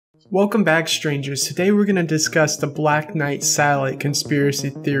Welcome back, strangers. Today we're going to discuss the Black Knight satellite conspiracy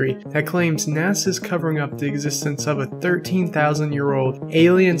theory that claims NASA is covering up the existence of a 13,000-year-old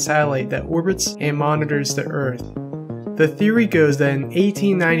alien satellite that orbits and monitors the Earth. The theory goes that in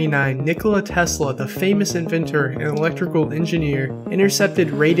 1899, Nikola Tesla, the famous inventor and electrical engineer,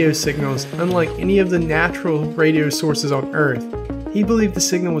 intercepted radio signals unlike any of the natural radio sources on Earth. He believed the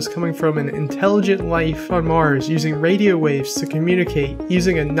signal was coming from an intelligent life on Mars using radio waves to communicate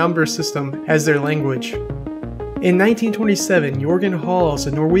using a number system as their language. In 1927, Jørgen Hals,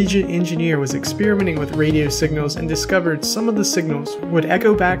 a Norwegian engineer, was experimenting with radio signals and discovered some of the signals would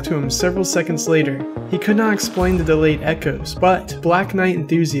echo back to him several seconds later. He could not explain the delayed echoes, but Black Knight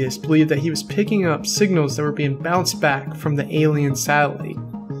enthusiasts believed that he was picking up signals that were being bounced back from the alien satellite.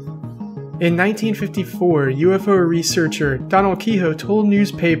 In 1954, UFO researcher Donald Keyhoe told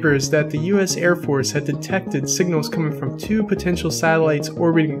newspapers that the US Air Force had detected signals coming from two potential satellites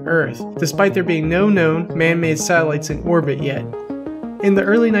orbiting Earth, despite there being no known man-made satellites in orbit yet. In the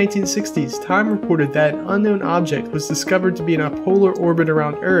early 1960s, Time reported that an unknown object was discovered to be in a polar orbit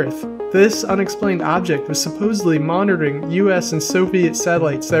around Earth. This unexplained object was supposedly monitoring US and Soviet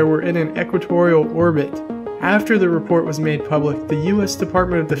satellites that were in an equatorial orbit. After the report was made public, the US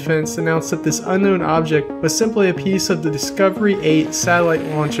Department of Defense announced that this unknown object was simply a piece of the Discovery 8 satellite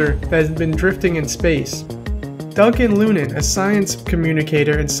launcher that had been drifting in space. Duncan Lunin, a science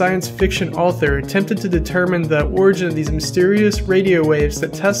communicator and science fiction author, attempted to determine the origin of these mysterious radio waves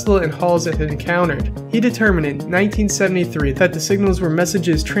that Tesla and Hals had encountered. He determined in 1973 that the signals were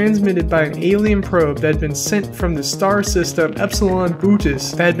messages transmitted by an alien probe that had been sent from the star system Epsilon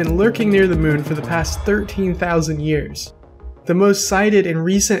Bootis that had been lurking near the moon for the past 13,000 years. The most cited and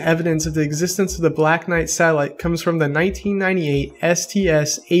recent evidence of the existence of the Black Knight satellite comes from the 1998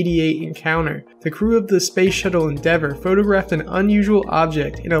 STS-88 encounter. The crew of the Space Shuttle Endeavour photographed an unusual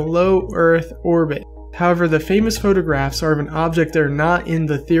object in a low Earth orbit. However, the famous photographs are of an object that are not in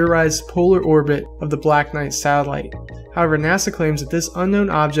the theorized polar orbit of the Black Knight satellite. However, NASA claims that this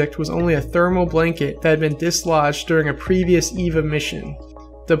unknown object was only a thermal blanket that had been dislodged during a previous EVA mission.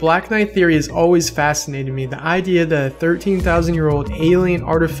 The Black Knight theory has always fascinated me. The idea that a 13,000-year-old alien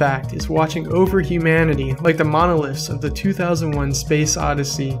artifact is watching over humanity like the monoliths of the 2001 Space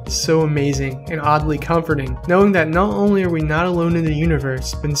Odyssey is so amazing and oddly comforting, knowing that not only are we not alone in the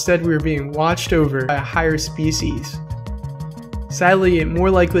universe, but instead we are being watched over by a higher species. Sadly, it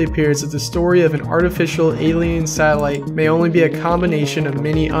more likely appears that the story of an artificial alien satellite may only be a combination of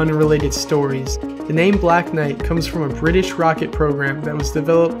many unrelated stories. The name Black Knight comes from a British rocket program that was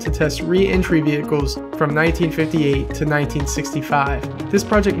developed to test re-entry vehicles from 1958 to 1965. This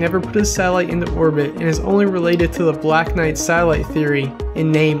project never put a satellite into orbit and is only related to the Black Knight satellite theory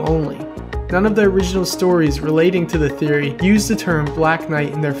in name only. None of the original stories relating to the theory used the term Black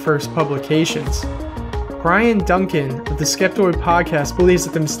Knight in their first publications. Brian Duncan of the Skeptoid podcast believes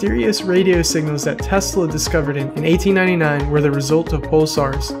that the mysterious radio signals that Tesla discovered in 1899 were the result of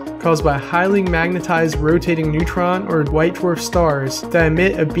pulsars, caused by highly magnetized rotating neutron or white dwarf stars that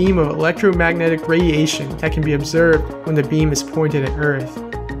emit a beam of electromagnetic radiation that can be observed when the beam is pointed at Earth.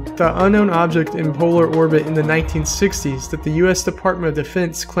 The unknown object in polar orbit in the 1960s that the US Department of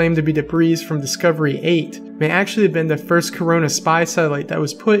Defense claimed to be debris from Discovery 8 may actually have been the first Corona spy satellite that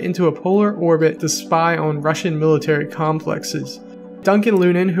was put into a polar orbit to spy on Russian military complexes. Duncan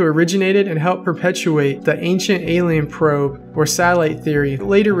Lunin, who originated and helped perpetuate the ancient alien probe or satellite theory,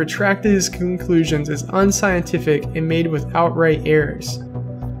 later retracted his conclusions as unscientific and made with outright errors.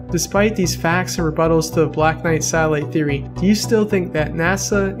 Despite these facts and rebuttals to the Black Knight satellite theory, do you still think that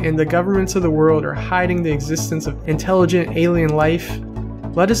NASA and the governments of the world are hiding the existence of intelligent alien life?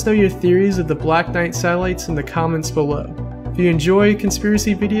 Let us know your theories of the Black Knight satellites in the comments below. If you enjoy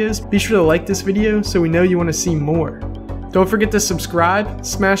conspiracy videos, be sure to like this video so we know you want to see more. Don't forget to subscribe,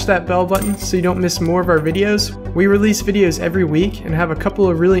 smash that bell button so you don't miss more of our videos. We release videos every week and have a couple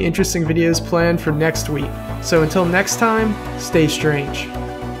of really interesting videos planned for next week. So until next time, stay strange.